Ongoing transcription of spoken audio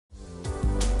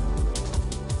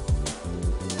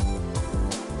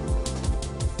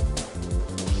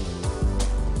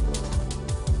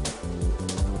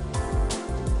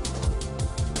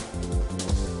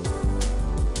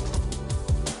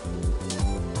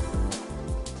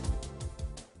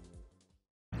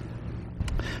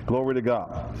Glory to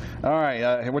God. All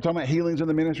right, we're talking about healings in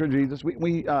the ministry of Jesus.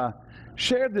 We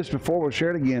shared this before. We'll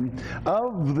share it again.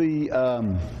 Of the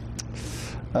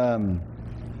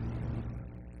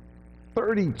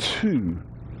 32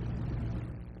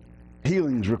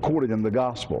 healings recorded in the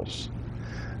Gospels,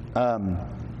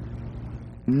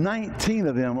 19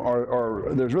 of them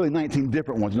are, there's really 19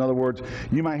 different ones. In other words,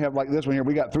 you might have like this one here.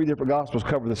 We got 3 different Gospels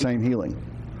cover the same healing.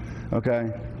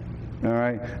 Okay? All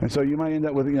right? And so you might end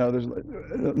up with, there's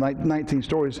 19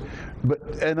 stories.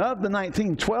 And of the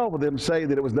 19, 12 of them say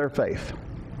that it was their faith.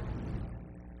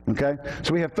 Okay?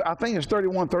 So we have, I think it's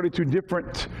 31, 32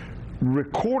 different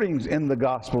recordings in the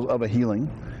Gospels of a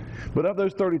healing. But of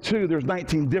those 32, there's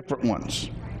 19 different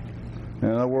ones. In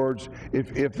other words,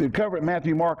 if they cover it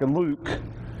Matthew, Mark, and Luke,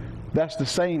 that's the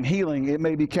same healing. It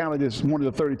may be counted as one of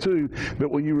the 32, but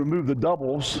when you remove the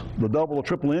doubles, the double or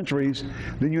triple entries,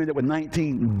 then you end up with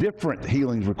 19 different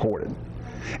healings recorded.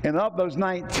 And of those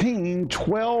 19,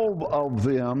 12 of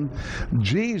them,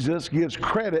 Jesus gives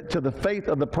credit to the faith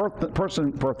of the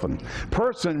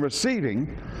person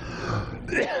receiving.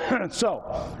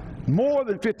 So, more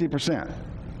than 50%.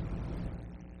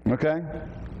 Okay?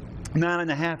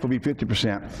 9.5 will be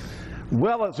 50%.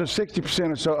 Well, it's a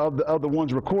 60% or so of the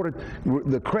ones recorded.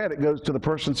 The credit goes to the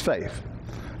person's faith.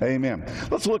 Amen.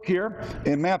 Let's look here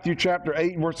in Matthew chapter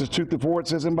 8, verses 2 through 4. It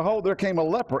says, "And behold, there came a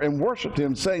leper and worshipped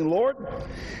him, saying, Lord,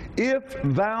 if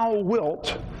thou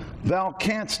wilt, thou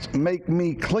canst make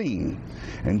me clean.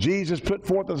 And Jesus put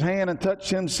forth his hand and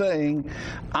touched him, saying,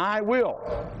 I will.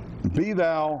 Be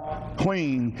thou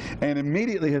clean. And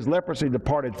immediately his leprosy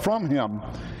departed from him.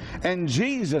 And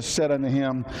Jesus said unto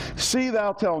him, See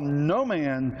thou tell no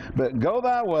man, but go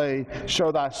thy way,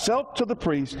 show thyself to the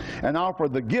priest, and offer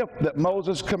the gift that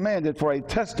Moses commanded for a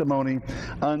testimony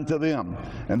unto them."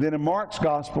 And then in Mark's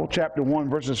Gospel, chapter 1,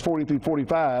 verses 40 through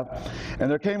 45,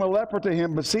 "And there came a leper to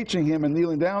him, beseeching him, and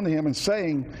kneeling down to him, and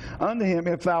saying unto him,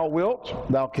 If thou wilt,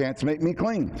 thou canst make me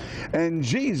clean. And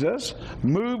Jesus,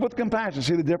 moved with compassion."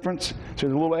 See the difference? So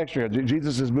there's a little extra here.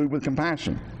 Jesus is moved with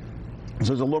compassion. So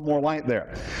there's a little more light there.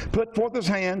 "Put forth his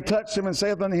hand, touched him, and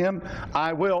saith unto him,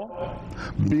 I will,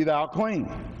 be thou clean.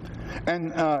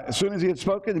 And as soon as he had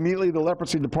spoken, immediately the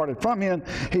leprosy departed from him.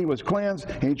 He was cleansed.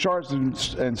 He charged him,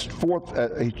 and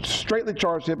he straightly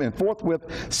charged him, and forthwith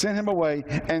sent him away,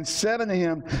 and said unto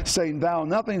him, saying, Thou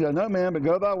nothing to no man, but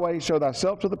go thy way, show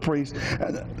thyself to the priest,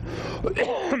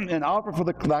 and offer for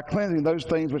thy cleansing those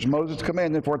things which Moses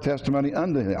commanded for a testimony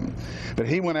unto him. But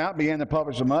he went out, began to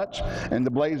publish much, and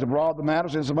to blaze abroad the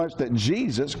matters, insomuch that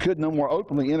Jesus could no more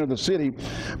openly enter the city,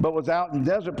 but was out in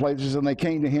desert places, and they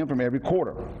came to him from every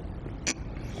quarter."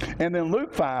 And then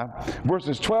Luke 5,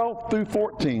 verses 12 through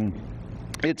 14,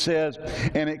 it says,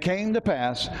 "And it came to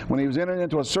pass, when he was entered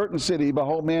into a certain city,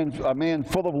 behold, a man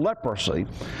full of leprosy,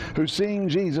 who seeing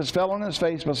Jesus fell on his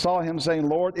face, besought him, saying,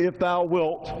 Lord, if thou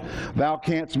wilt, thou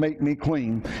canst make me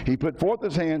clean. He put forth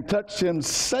his hand, touched him,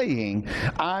 saying,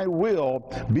 I will,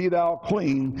 be thou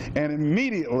clean. And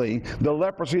immediately the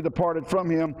leprosy departed from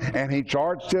him, and he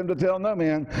charged him to tell no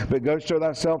man, but go show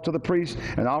thyself to the priest,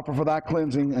 and offer for thy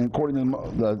cleansing,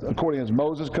 according as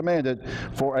Moses commanded,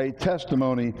 for a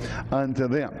testimony unto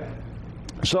them."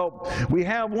 So we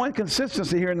have one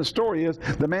consistency here in the story is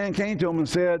the man came to him and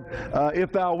said,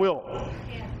 if thou wilt,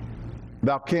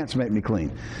 thou canst make me clean.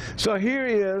 So here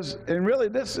is, and really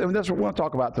that's what we're going to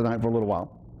talk about tonight for a little while.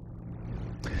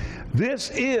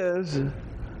 This is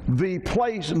the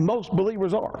place most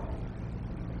believers are.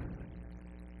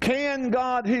 Can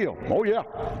God heal? Oh yeah.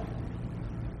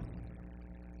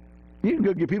 You can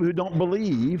go get people who don't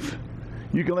believe.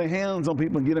 You can lay hands on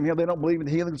people and get them healed. They don't believe in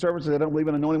healing services. They don't believe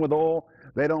in anointing with oil.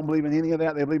 They don't believe in any of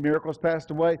that. They believe miracles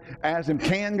passed away. Ask them,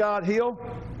 can God heal?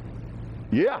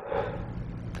 Yeah.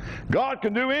 God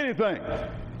can do anything.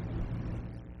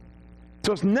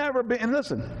 So it's never been, and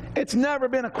listen, it's never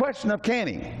been a question of can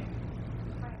he.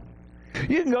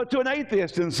 You can go to an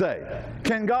atheist and say,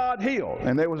 can God heal?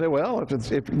 And they will say, well,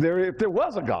 if there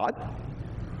was a God,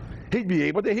 he'd be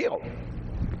able to heal.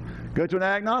 Go to an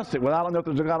agnostic. Well, I don't know if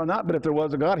there's a God or not, but if there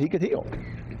was a God, he could heal.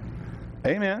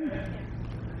 Amen.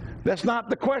 That's not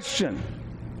the question.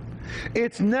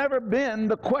 It's never been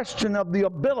the question of the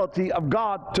ability of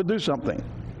God to do something.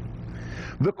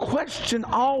 The question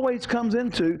always comes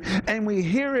into, and we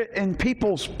hear it in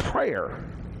people's prayers,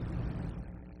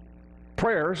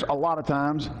 a lot of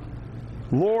times,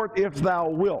 Lord, if thou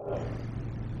wilt.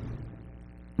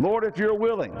 Lord, if you're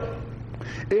willing.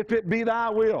 If it be thy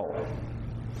will.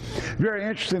 Very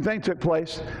interesting thing took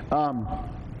place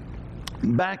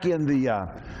back in the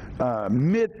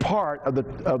mid part of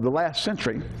the last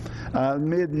century,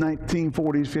 mid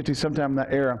 1940s, 50s, sometime in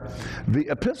that era, the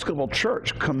Episcopal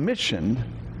Church commissioned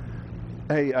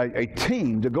a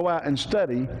team to go out and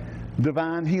study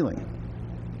divine healing.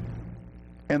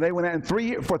 And they went out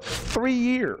for 3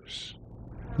 years.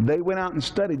 They went out and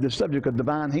studied the subject of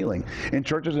divine healing in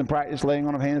churches and practiced laying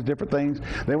on of hands, different things.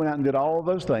 They went out and did all of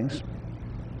those things.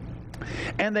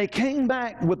 And they came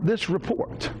back with this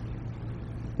report.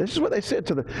 This is what they said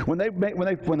to when they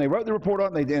wrote the report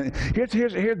on.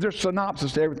 Here's their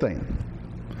synopsis to everything.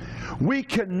 We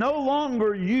can no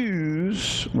longer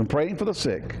use, when praying for the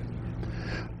sick,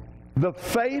 the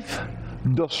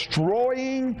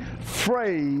faith-destroying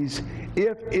phrase,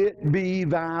 "If it be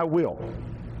thy will."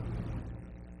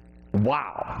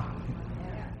 Wow.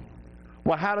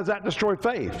 Well, how does that destroy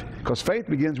faith? Because faith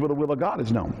begins where the will of God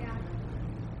is known.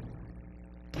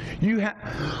 You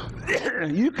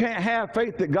can't have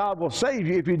faith that God will save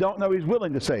you if you don't know He's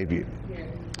willing to save you.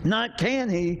 Not can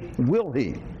He, will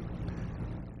He.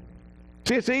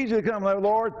 See, it's easy to come,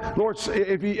 Lord,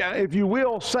 if you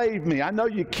will save me. I know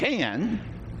you can,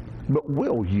 but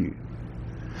will you?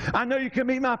 I know you can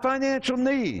meet my financial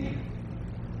need,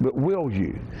 but will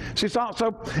you? See,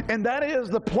 so, and that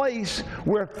is the place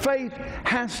where faith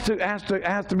has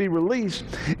to be released,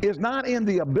 is not in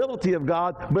the ability of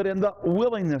God, but in the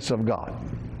willingness of God.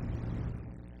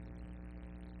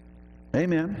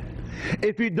 Amen.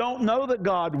 If you don't know that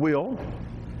God will,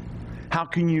 how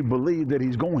can you believe that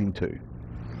He's going to?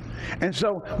 And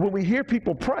so when we hear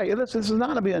people pray, this is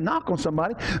not to be a knock on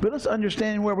somebody, but let's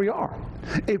understand where we are.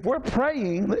 If we're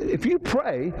praying, if you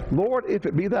pray, "Lord, if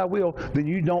it be thy will," then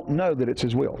you don't know that it's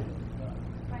His will.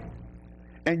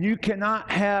 And you cannot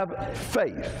have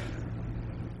faith.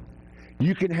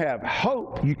 You can have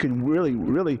hope. You can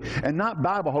really, and not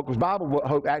Bible hope, because Bible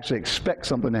hope actually expects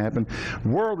something to happen.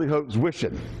 Worldly hope is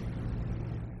wishing.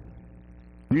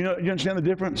 You understand the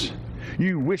difference?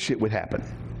 You wish it would happen.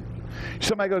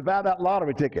 Somebody goes, buy that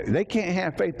lottery ticket. They can't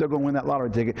have faith they're going to win that lottery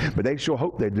ticket, but they sure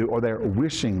hope they do, or they're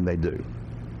wishing they do.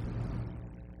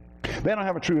 They don't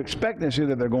have a true expectancy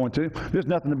that they're going to. There's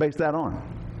nothing to base that on.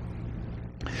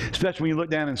 Especially when you look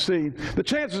down and see the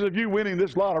chances of you winning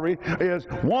this lottery is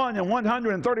 1 in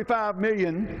 135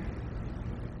 million.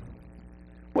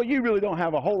 Well, you really don't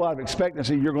have a whole lot of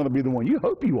expectancy you're going to be the one. You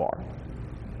hope you are.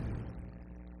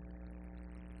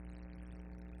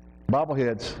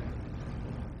 Bobbleheads.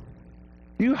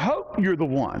 You hope you're the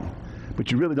one,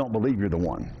 but you really don't believe you're the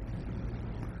one.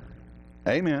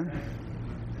 Amen.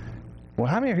 Well,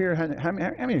 how many are here? How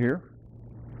many are here?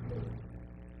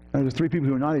 There's 3 people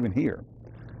who are not even here.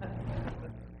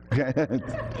 Okay.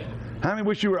 How many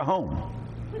wish you were at home?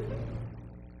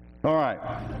 All right.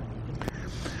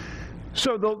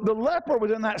 So the leper was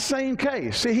in that same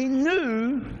case. See, he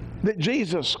knew that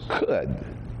Jesus could.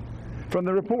 From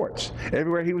the reports.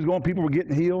 Everywhere he was going, people were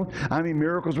getting healed. I mean,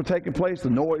 miracles were taking place. The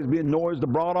noise being noised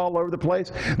abroad all over the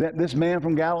place. That this man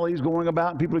from Galilee is going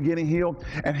about and people are getting healed.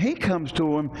 And he comes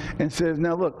to him and says,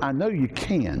 now look, I know you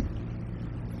can.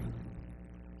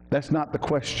 That's not the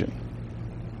question.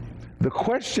 The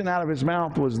question out of his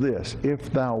mouth was this: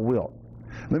 if thou wilt.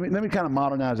 Let me kind of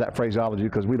modernize that phraseology,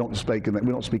 because we don't speak in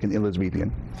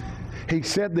Elizabethan. He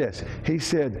said this. He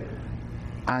said,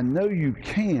 I know you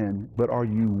can, but are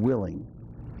you willing?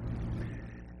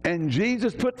 And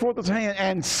Jesus put forth his hand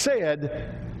and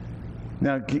said,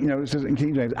 now, it says in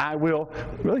King James, I will.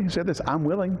 Really? He said this, I'm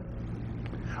willing.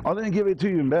 Or let me give it to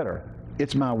you even better.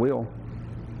 It's my will.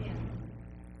 Yeah.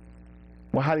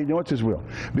 Well, how do you know it's his will?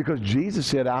 Because Jesus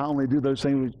said, I only do those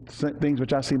things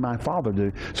which I see my Father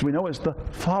do. So we know it's the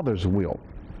Father's will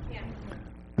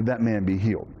that that man be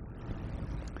healed.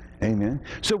 Amen.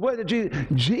 So what did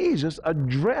Jesus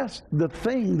addressed the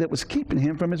thing that was keeping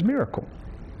him from his miracle.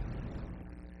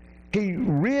 He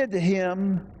rid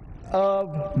him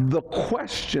of the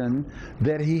question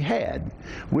that he had,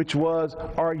 which was,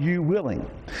 are you willing?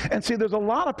 And see, there's a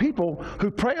lot of people who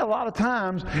pray a lot of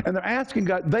times, and they're asking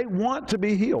God, they want to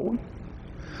be healed.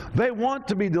 They want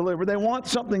to be delivered. They want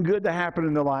something good to happen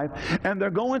in their life. And they're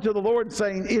going to the Lord and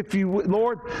saying, if you,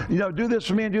 Lord, do this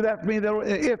for me and do that for me,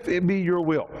 if it be your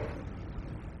will.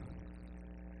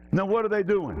 Now, what are they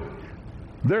doing?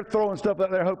 They're throwing stuff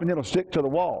out there hoping it'll stick to the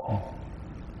wall.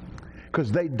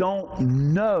 Because they don't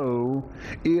know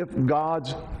if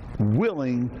God's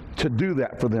willing to do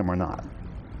that for them or not.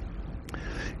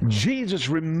 Jesus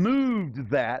removed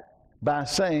that by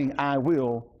saying, I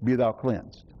will be thou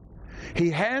cleansed.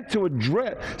 He had to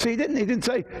address. See, he didn't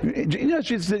say,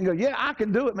 Jesus didn't go, yeah, I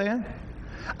can do it, man.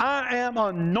 I am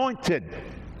anointed.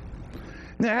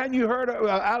 Now, hadn't you heard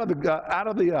out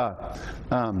of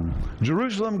the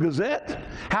Jerusalem Gazette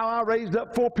how I raised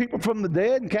up 4 people from the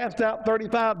dead and cast out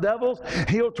 35 devils,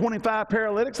 healed 25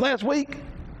 paralytics last week?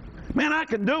 Man, I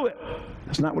can do it.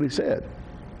 That's not what he said.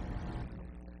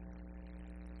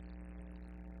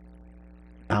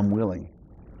 I'm willing.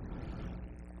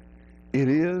 It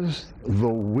is the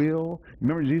will.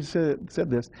 Remember, Jesus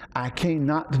said this, I came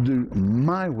not to do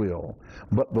my will,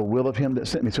 but the will of him that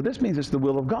sent me. So this means it's the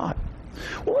will of God.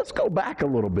 Well, let's go back a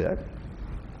little bit,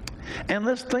 and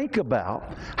let's think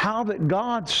about how that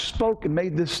God spoke and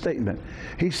made this statement.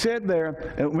 He said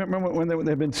there, remember when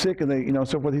they've been sick and they,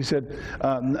 so forth, he said,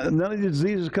 none of these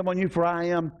diseases come on you, for I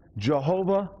am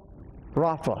Jehovah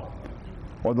Rapha,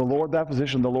 or the Lord thy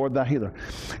physician, the Lord thy healer.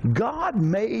 God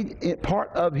made it part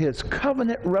of his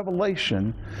covenant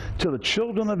revelation to the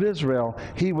children of Israel.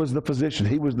 He was the physician.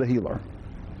 He was the healer.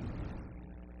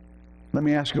 Let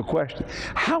me ask you a question.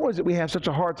 How is it we have such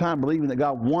a hard time believing that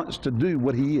God wants to do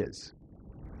what he is?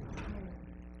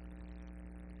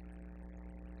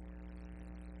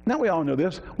 Now we all know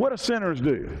this. What do sinners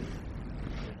do?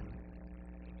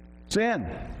 Sin.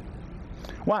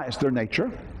 Why? It's their nature.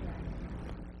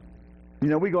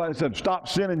 We go out and say, stop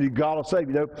sinning, God will save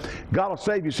you. God will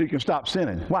save you so you can stop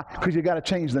sinning. Why? Because you got to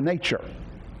change the nature.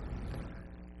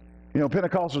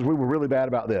 Pentecostals, we were really bad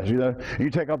about this. You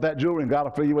take off that jewelry and God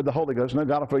will fill you with the Holy Ghost. No,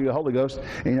 God will fill you with the Holy Ghost.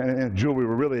 And if jewelry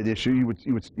were really an issue, you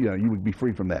would be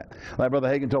free from that. Like Brother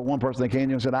Hagin told one person they came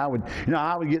to and said, I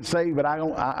would get saved, but I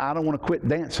don't want to quit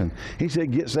dancing. He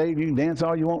said, get saved, you can dance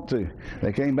all you want to.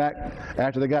 They came back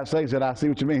after they got saved, said, I see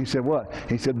what you mean. He said, what?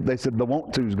 They said the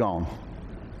want to's gone.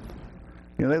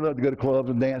 They love to go to clubs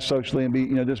and dance socially and be,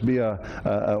 just be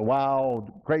a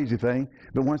wild, crazy thing.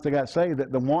 But once they got saved,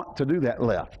 the want to do that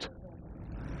left.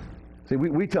 See,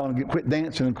 we tell them to quit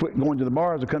dancing and quit going to the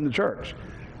bars and come to church.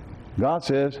 God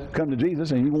says, come to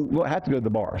Jesus and you won't have to go to the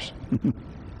bars.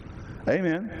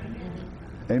 Amen.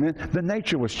 Amen. The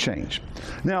nature was changed.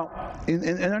 Now,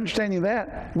 in understanding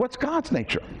that, what's God's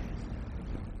nature?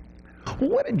 Well,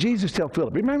 what did Jesus tell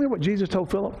Philip? Remember what Jesus told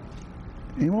Philip?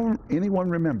 Anyone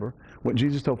remember what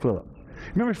Jesus told Philip?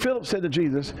 Remember, Philip said to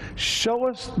Jesus, show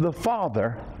us the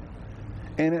Father,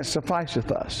 and it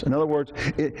sufficeth us. In other words,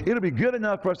 it'll be good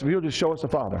enough for us if you'll just show us the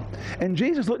Father. And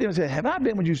Jesus looked at him and said, have I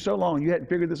been with you so long you hadn't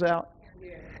figured this out?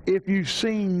 Yeah. If you've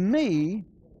seen me,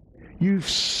 you've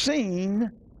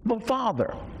seen the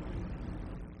Father.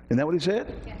 Isn't that what he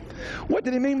said? Yeah. What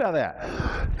did he mean by that?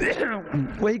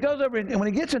 Well, he goes over and when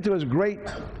he gets into his great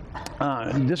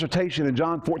dissertation in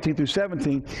John 14 through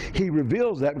 17, he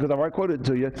reveals that because I've already quoted it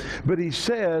to you. But he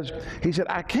said,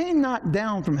 I came not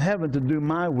down from heaven to do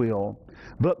my will,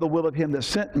 but the will of him that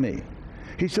sent me.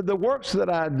 He said, the works that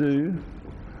I do,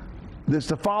 it's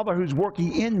the Father who's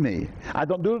working in me. I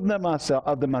don't do them myself.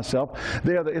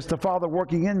 It's the Father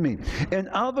working in me. In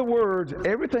other words,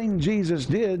 everything Jesus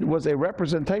did was a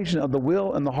representation of the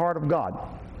will and the heart of God.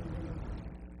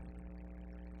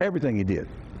 Everything he did.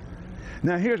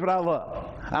 Now here's what I love.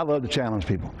 I love to challenge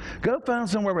people. Go find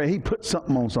somewhere where he put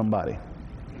something on somebody.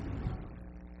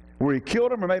 Where he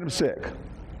killed them or made them sick.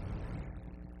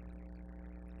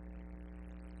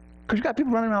 Because you got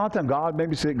people running around all the time. God made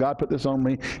me sick. God put this on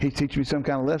me. He's teaching me some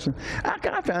kind of lesson. I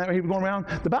found out where he was going around.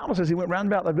 The Bible says he went round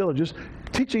about the villages,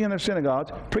 teaching in their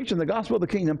synagogues, preaching the gospel of the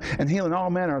kingdom, and healing all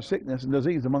manner of sickness and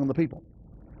disease among the people.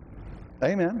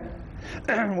 Amen.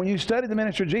 When you study the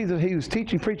ministry of Jesus, he was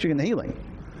teaching, preaching, and healing.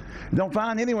 You don't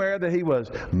find anywhere that he was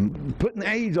putting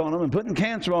AIDS on them and putting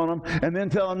cancer on them and then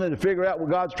telling them to figure out what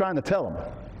God's trying to tell them.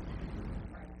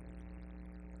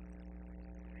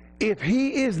 If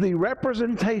he is the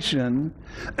representation,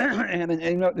 and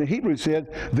the Hebrews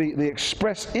said, the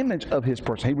express image of his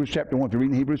person. Hebrews chapter 1, if you're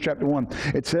reading Hebrews chapter 1,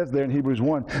 it says there in Hebrews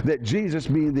 1 that Jesus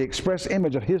being the express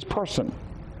image of his person.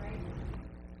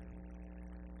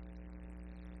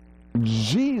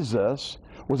 Jesus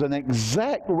was an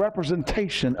exact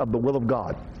representation of the will of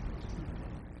God.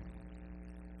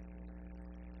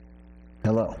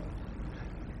 Hello.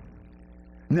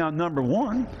 Now, number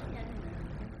one,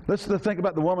 let's think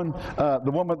about the woman.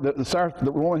 The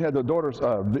woman had the daughters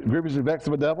grievously vexed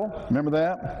of the devil. Remember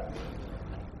that?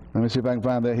 Let me see if I can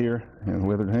find that here. And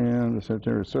withered hand, the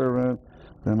secretary servant.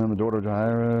 Then the daughter of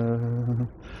Jairus,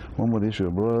 one with the issue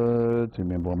of blood, two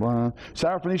men born blind.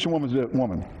 Syrophoenician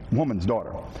woman's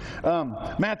daughter.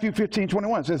 Matthew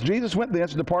 15:21 says, Jesus went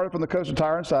thence and departed from the coast of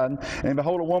Tyre and Sidon, and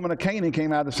behold, a woman of Canaan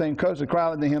came out of the same coast and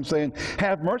cried unto him, saying,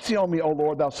 have mercy on me, O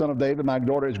Lord, thou son of David, my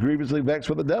daughter is grievously vexed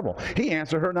with the devil. He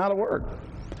answered her not a word.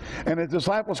 And his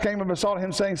disciples came and besought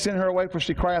him, saying, send her away, for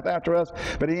she crieth after us.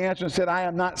 But he answered and said, I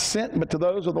am not sent but to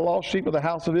those of the lost sheep of the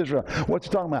house of Israel. What's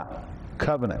he talking about?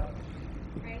 Covenant.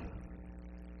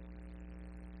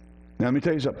 Now, let me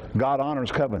tell you something. God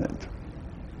honors covenant.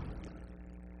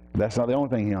 That's not the only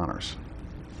thing he honors.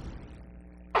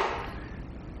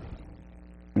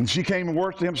 And she came and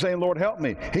worshiped him, saying, Lord, help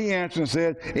me. He answered and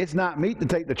said, it's not meet to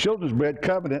take the children's bread,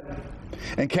 covenant,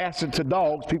 and cast it to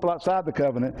dogs, people outside the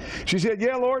covenant. She said,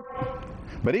 yeah, Lord,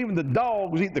 but even the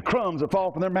dogs eat the crumbs that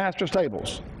fall from their master's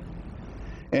tables.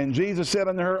 And Jesus said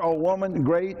unto her, O woman,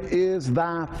 great is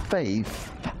thy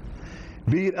faith.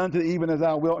 Be it unto thee even as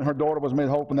thou wilt. And her daughter was made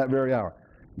whole from that very hour.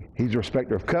 He's a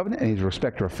respecter of covenant, and he's a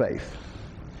respecter of faith.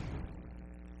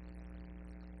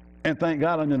 And thank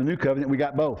God under the new covenant we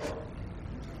got both.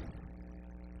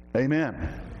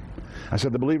 Amen. I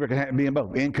said the believer can be in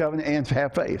both, in covenant and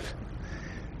have faith.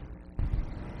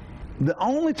 The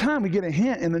only time we get a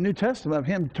hint in the New Testament of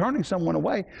him turning someone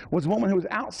away was a woman who was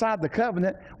outside the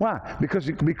covenant. Why? Because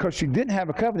she didn't have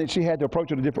a covenant, she had to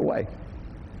approach it a different way.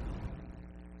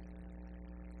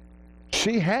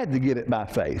 She had to get it by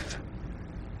faith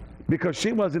because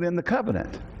she wasn't in the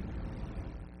covenant.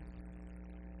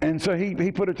 And so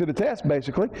he put her to the test,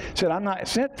 basically. Said, I'm not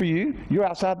sent for you. You're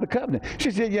outside the covenant.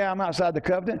 She said, yeah, I'm outside the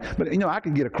covenant, but I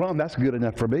can get a crumb. That's good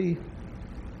enough for me.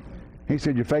 He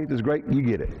said, your faith is great. You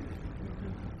get it.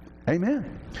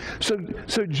 Amen. So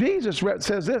Jesus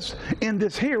says this in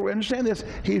this here. We understand this.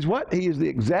 He's what? He is the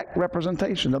exact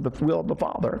representation of the will of the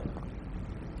Father.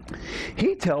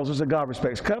 He tells us that God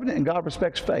respects covenant and God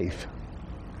respects faith.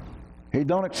 He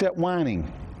don't accept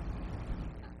whining.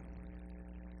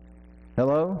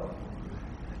 Hello?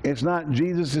 It's not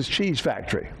Jesus' cheese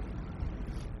factory.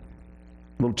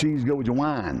 Little cheese go with your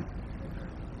wine.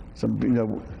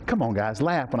 Come on, guys,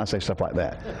 laugh when I say stuff like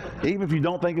that. Even if you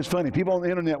don't think it's funny, people on the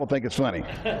internet will think it's funny.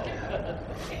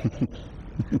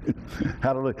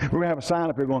 Hallelujah. We're going to have a sign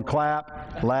up here going,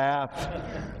 clap, laugh.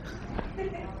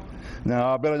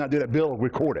 No, I better not do that. Bill will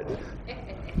record it.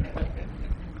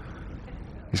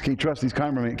 Just can't trust these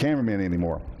cameramen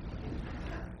anymore.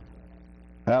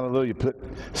 Hallelujah. Put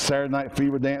Saturday Night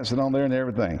Fever dancing on there and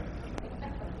everything.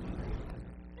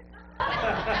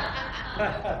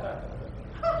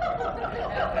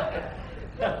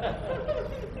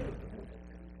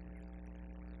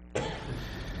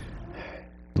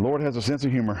 The Lord has a sense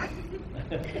of humor.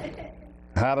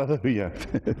 Hallelujah.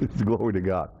 Glory to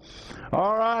God.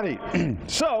 All righty.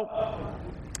 So,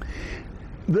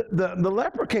 the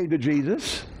leper came to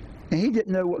Jesus, and he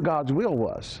didn't know what God's will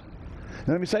was.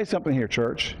 Now, let me say something here,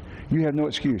 church. You have no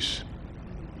excuse.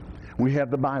 We have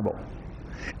the Bible.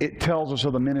 It tells us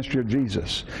of the ministry of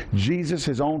Jesus. Jesus,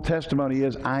 his own testimony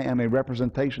is, I am a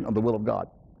representation of the will of God.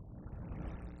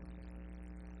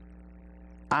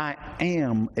 I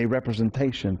am a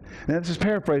representation. Now, this is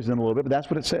paraphrasing a little bit, but that's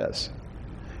what it says.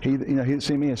 He that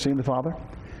seen me has seen the Father.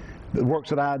 The works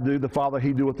that I do, the Father,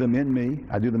 he doeth them in me.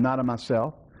 I do them not of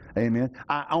myself. Amen.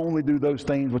 I only do those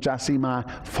things which I see my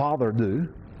Father do.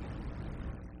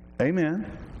 Amen.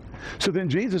 So then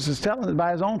Jesus is telling us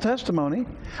by his own testimony,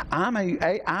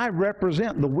 I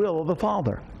represent the will of the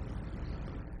Father.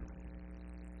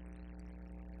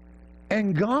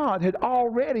 And God had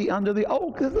already under the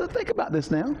old, think about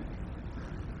this now.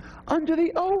 Under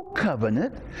the old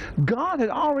covenant, God had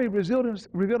already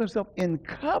revealed himself in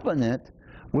covenant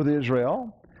with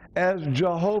Israel as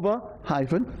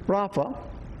Jehovah-Rapha.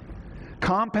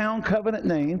 Compound covenant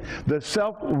name, the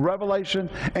self-revelation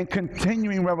and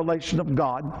continuing revelation of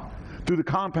God through the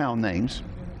compound names.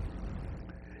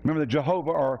 Remember, the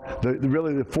Jehovah are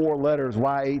really the four letters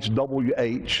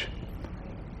YHWH,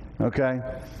 okay,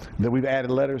 that we've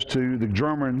added letters to. The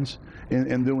Germans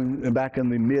back in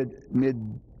the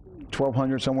mid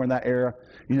 1200, somewhere in that era,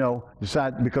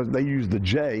 decided, because they used the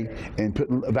J and put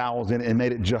vowels in it and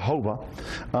made it Jehovah.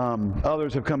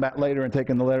 Others have come back later and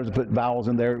taken the letters and put vowels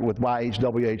in there with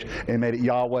YHWH and made it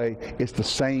Yahweh. It's the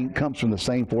same, comes from the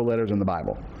same four letters in the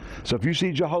Bible. So if you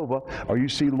see Jehovah, or you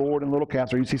see Lord in little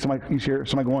caps, or you hear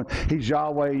somebody going, he's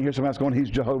Yahweh, you hear somebody else going, he's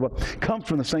Jehovah, comes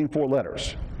from the same four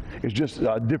letters. It's just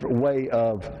a different way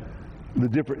of the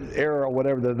different era or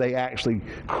whatever that they actually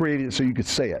created it so you could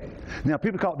say it. Now,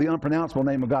 people call it the unpronounceable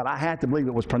name of God. I had to believe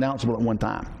it was pronounceable at one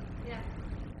time. Yeah.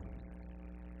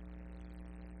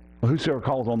 Well, whosoever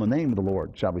calls on the name of the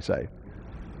Lord shall be saved.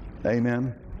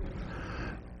 Amen.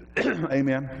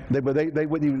 Amen. They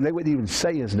wouldn't even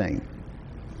say his name.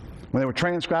 When they were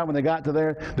transcribed, when they got to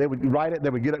there, they would write it, they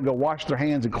would get up and go wash their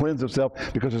hands and cleanse themselves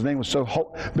because his name was so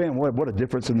holy. Man, what a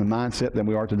difference in the mindset than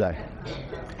we are today.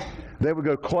 They would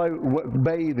go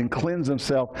bathe and cleanse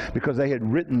themselves because they had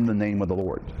written the name of the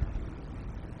Lord.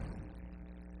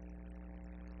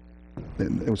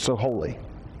 It was so holy.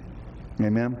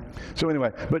 Amen. So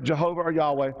anyway, but Jehovah or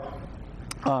Yahweh,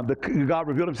 God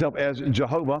revealed himself as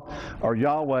Jehovah or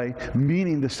Yahweh,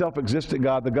 meaning the self-existent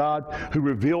God, the God who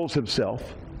reveals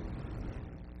himself.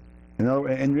 You know,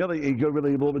 and really, you go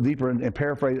really a little bit deeper and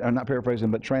paraphrase, or not paraphrasing,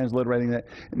 but transliterating that,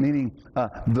 meaning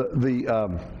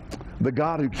the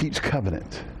God who keeps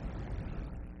covenant,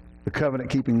 the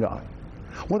covenant-keeping God.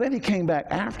 Well, then he came back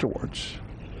afterwards,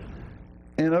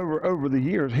 and over the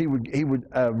years, he would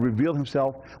reveal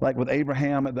himself, like with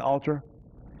Abraham at the altar.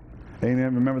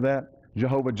 Amen. Remember that?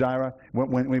 Jehovah Jireh,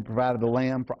 when we provided the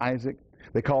lamb for Isaac.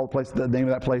 They called the name of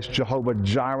that place Jehovah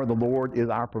Jireh. The Lord is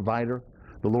our provider.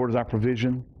 The Lord is our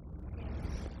provision.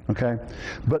 Okay?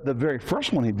 But the very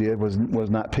first one he did was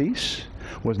not peace,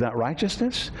 was not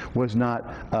righteousness, was not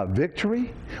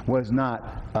victory, was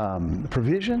not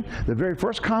provision. The very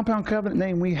first compound covenant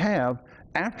name we have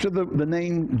after the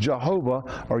name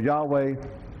Jehovah or Yahweh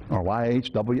or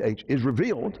YHWH is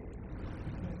revealed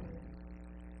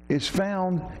is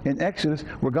found in Exodus,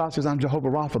 where God says, I'm Jehovah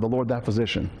Rapha, the Lord thy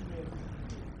physician,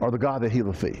 or the God that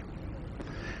healeth thee.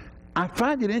 I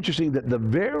find it interesting that the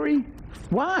very,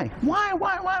 why?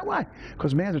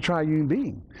 Because man's a triune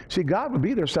being. See, God would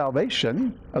be their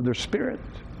salvation of their spirit.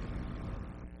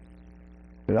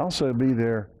 It'd also be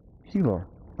their healer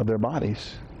of their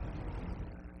bodies.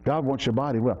 God wants your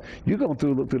body well. You go look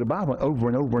through the Bible over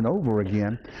and over and over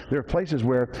again. There are places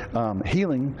where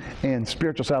healing and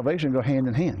spiritual salvation go hand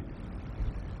in hand.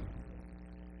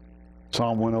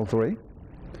 Psalm 103.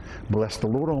 Bless the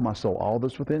Lord, O my soul, all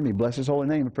that's within me. Bless his holy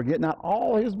name, and forget not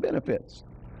all his benefits.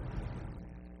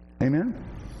 Amen?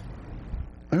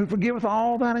 Who forgiveth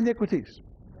all thine iniquities.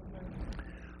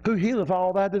 Who healeth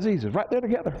all thy diseases. Right there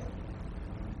together.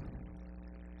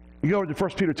 You go over to 1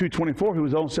 Peter 2:24, who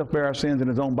his own self bare our sins in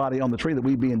his own body on the tree, that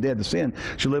we being dead to sin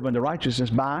should live unto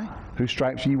righteousness, by whose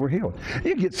stripes ye were healed.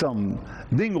 You get some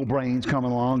dingle brains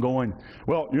coming along going,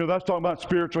 well, you know, that's talking about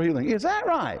spiritual healing. Is that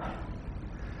right?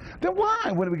 Then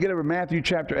why, when we get over Matthew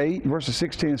chapter 8, verses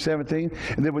 16 and 17,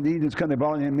 and then when the Egyptians come, they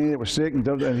brought in many that were sick, and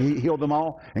he healed them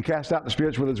all, and cast out the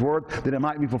spirits with his word, that it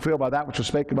might be fulfilled by that which was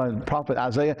spoken by the prophet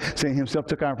Isaiah, saying himself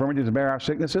took our infirmities and bare our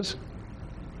sicknesses?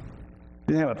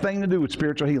 Didn't have a thing to do with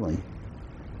spiritual healing.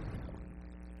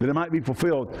 That it might be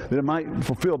fulfilled, that it might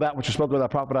fulfill that which was spoken by the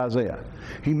prophet Isaiah.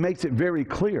 He makes it very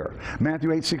clear.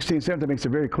 Matthew 8, 16, 17 makes it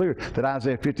very clear that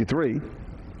Isaiah 53,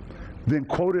 then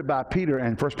quoted by Peter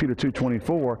and 1 Peter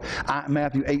 2:24,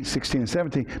 Matthew 8, 16, and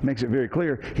 17 makes it very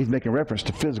clear he's making reference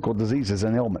to physical diseases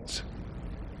and ailments.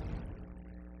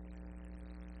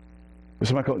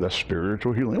 Somebody call it the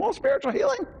spiritual healing. Well, spiritual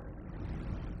healing?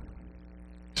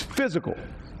 It's physical.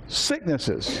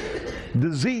 Sicknesses,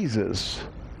 diseases.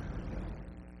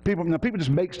 People just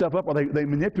make stuff up, or they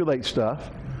manipulate stuff,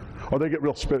 or they get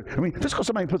real spirit. I mean, just because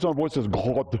somebody puts on a voice and says,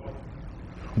 God,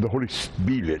 the Holy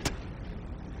Spirit,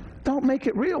 don't make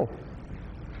it real.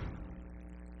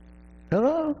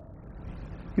 Hello?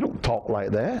 You don't talk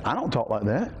like that. I don't talk like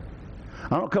that.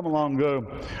 I don't come along and go,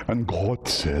 and God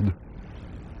said,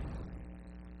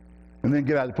 and then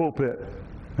get out of the pulpit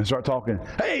and start talking.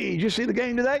 Hey, did you see the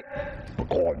game today?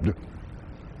 God.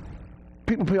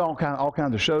 People play all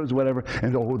kinds of shows or whatever,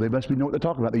 and oh, they must know what they're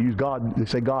talking about. They use God. They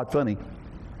say God funny.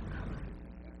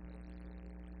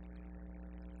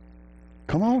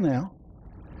 Come on now.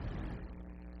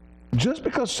 Just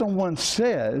because someone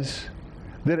says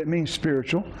that it means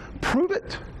spiritual, prove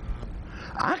it.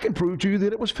 I can prove to you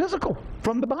that it was physical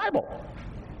from the Bible.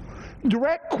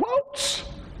 Direct quotes.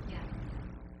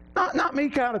 Not me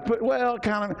kind of put, well,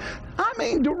 kind of, I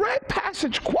mean direct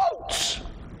passage quotes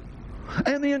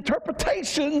and the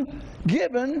interpretation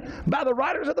given by the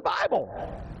writers of the Bible.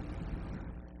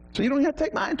 So you don't have to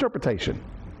take my interpretation.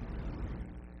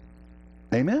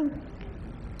 Amen?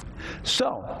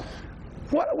 So,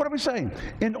 what are we saying?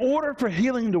 In order for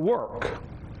healing to work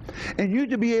and you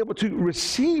to be able to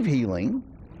receive healing,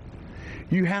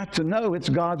 you have to know it's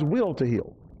God's will to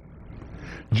heal.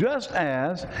 Just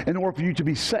as, in order for you to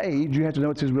be saved, you have to know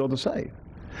it's his will to save.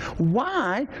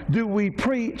 Why do we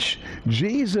preach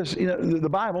Jesus? You know, the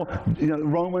Bible, you know,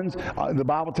 Romans, the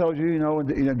Bible tells you,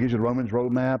 gives you the Romans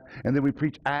roadmap, and then we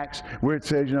preach Acts where it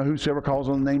says, whosoever calls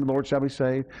on the name of the Lord shall be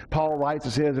saved. Paul writes,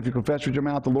 it says, if you confess with your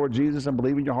mouth the Lord Jesus and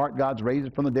believe in your heart God's raised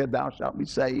him from the dead, thou shalt be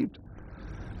saved.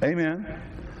 Amen.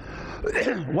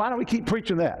 Why do we keep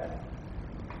preaching that?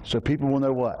 So people will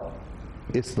know what?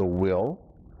 It's the will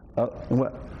of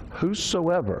what?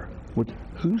 Whosoever.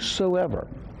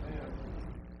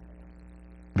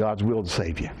 God's will to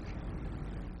save you.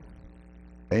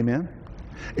 Amen?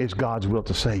 It's God's will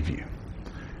to save you.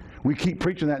 We keep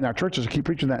preaching that in our churches, and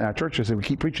we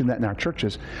keep preaching that in our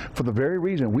churches for the very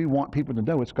reason we want people to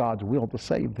know it's God's will to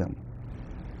save them.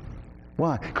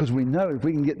 Why? Because we know if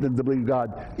we can get them to believe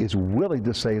God is willing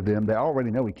to save them, they already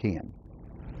know He can.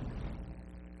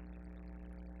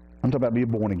 I'm talking about being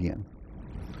born again.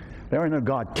 They already know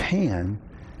God can,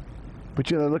 but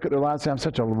they look at their lives and say, I'm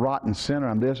such a rotten sinner,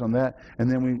 I'm this, I'm that,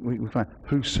 and then we find,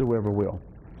 whosoever will.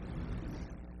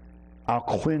 I'll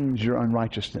cleanse your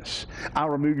unrighteousness.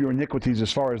 I'll remove your iniquities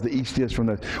as far as the east is from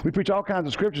the... We preach all kinds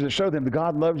of scriptures that show them that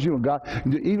God loves you, and God,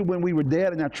 even when we were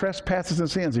dead in our trespasses and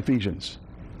sins, Ephesians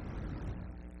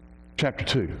chapter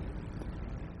 2.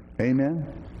 Amen?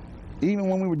 Even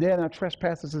when we were dead in our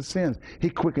trespasses and sins, He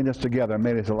quickened us together and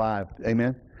made us alive.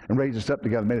 Amen? And raised us up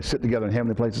together, made us sit together in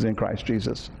heavenly places in Christ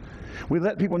Jesus. We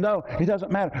let people know it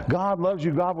doesn't matter. God loves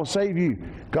you. God will save you.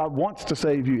 God wants to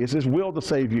save you. It's His will to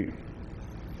save you.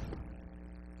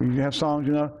 You have songs,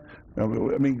 you know. I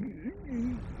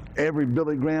mean, every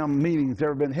Billy Graham meeting that's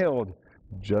ever been held.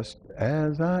 Just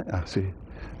as I see,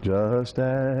 just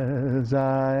as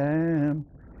I am,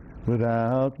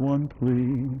 without one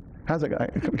plea. How's that guy?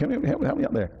 Can you help me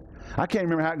out there? I can't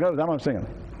remember how it goes. I don't sing.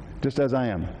 Just as I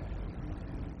am.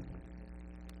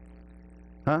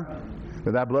 Huh?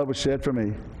 That thy blood was shed for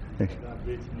me.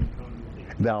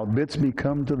 Thou bidst me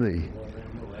come to thee.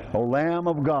 O Lamb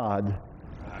of God,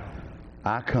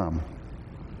 I come.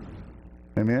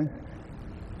 Amen?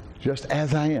 Just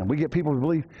as I am. We get people to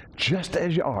believe just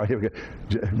as you are. Here we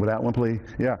go. Without one plea.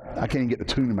 Yeah, I can't even get the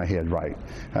tune in my head right.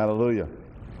 Hallelujah.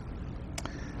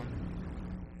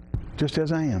 Just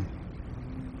as I am.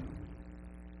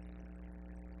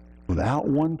 Without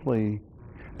one plea,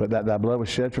 but that thy blood was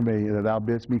shed for me, that thou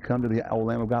bidst me come to the O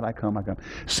Lamb of God, I come, I come.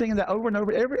 Singing that over and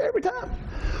over every time.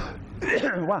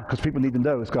 Why? Because people need to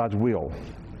know it's God's will.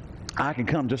 I can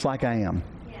come just like I am.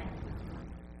 Yeah.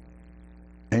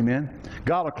 Amen?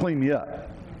 God will clean me up.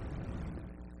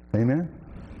 Amen?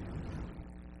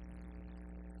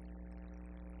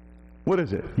 What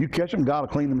is it? You catch them, God will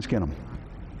clean them and skin them.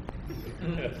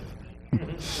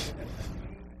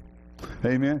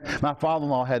 Amen? My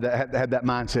father-in-law had that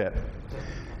mindset.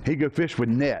 He'd go fish with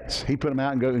nets. He'd put them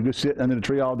out and go sit under the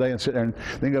tree all day and sit there and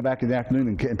then go back in the afternoon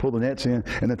and pull the nets in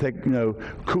and then take,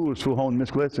 coolers full home to Miss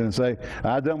Glitzen and say,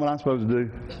 I've done what I'm supposed to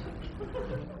do.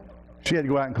 She had to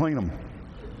go out and clean them.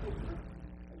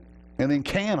 And then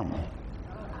can them.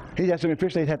 He'd have so many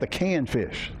fish, they'd have to can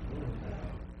fish.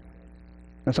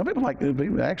 And some people actually, we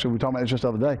were talking about this just the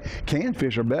other day, canned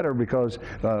fish are better because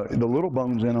the little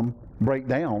bones in them break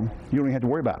down. You don't even have to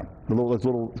worry about them. Those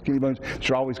little skinny bones that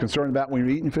you're always concerned about when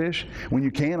you're eating fish. When you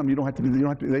can them, you don't have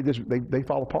to. They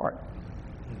fall apart.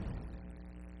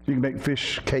 You can make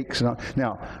fish cakes and all.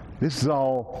 Now, this is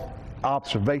all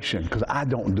observation because I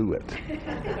don't do it.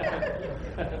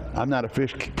 I'm not a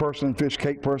fish person, fish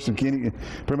cake person. Pretty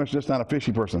much just not a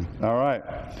fishy person. All right,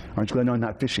 aren't you glad? No, I'm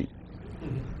not fishy.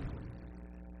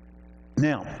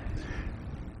 Now,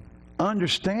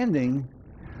 understanding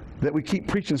that we keep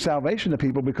preaching salvation to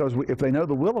people because if they know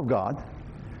the will of God,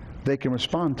 they can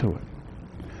respond to it.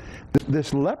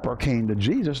 This leper came to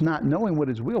Jesus not knowing what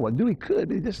His will was. He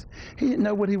could. He didn't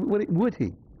know what he was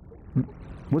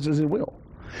His will.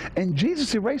 And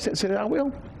Jesus erased it and said, I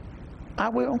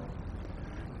will.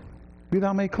 Be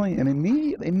thou made clean. And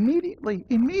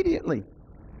immediately,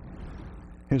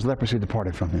 his leprosy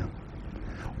departed from him.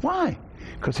 Why?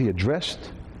 Because he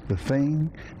addressed the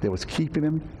thing that was keeping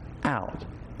him out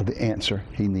of the answer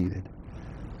he needed.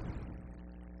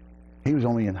 He was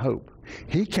only in hope.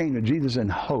 He came to Jesus in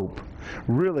hope,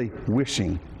 really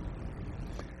wishing,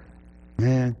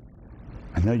 man,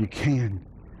 I know you can,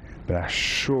 but I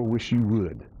sure wish you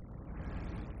would.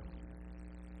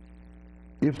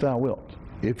 If thou wilt.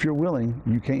 If you're willing,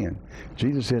 you can.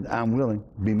 Jesus said, I'm willing,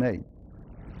 be made.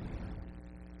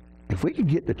 If we could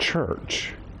get the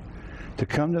church to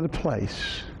come to the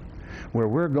place where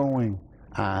we're going,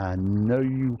 I know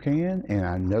you can and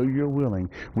I know you're willing,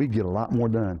 we'd get a lot more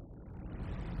done.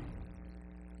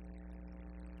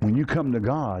 When you come to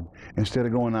God, instead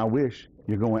of going, I wish,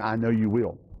 you're going, I know you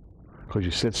will, because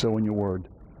you said so in your word.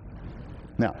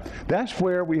 Now, that's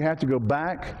where we have to go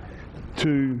back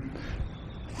to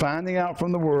finding out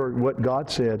from the word what God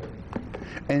said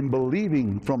and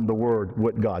believing from the word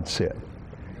what God said.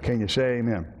 Can you say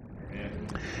amen?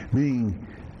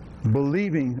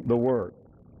 Believing the word.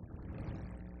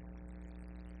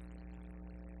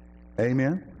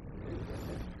 Amen.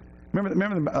 Remember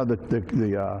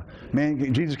the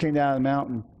man, Jesus came down the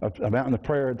mountain, about in the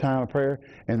prayer, time of prayer,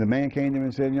 and the man came to him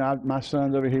and said, my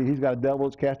son's over here, he's got a devil,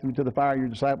 let's cast him into the fire, your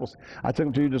disciples. I took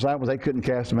him to your disciples, they couldn't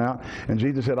cast him out. And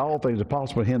Jesus said, all things are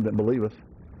possible to him that believeth.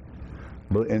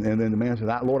 And then the man said,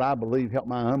 Lord, I believe, help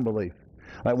my unbelief.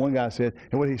 Like one guy said,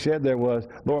 and what he said there was,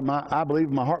 Lord, I believe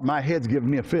in my heart, my head's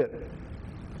giving me a fit.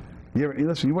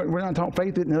 Listen, we're not talking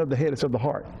faith isn't of the head, it's of the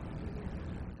heart.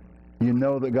 You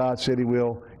know that God said he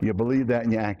will. You believe that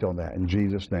and you act on that in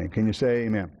Jesus' name. Can you say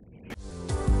amen?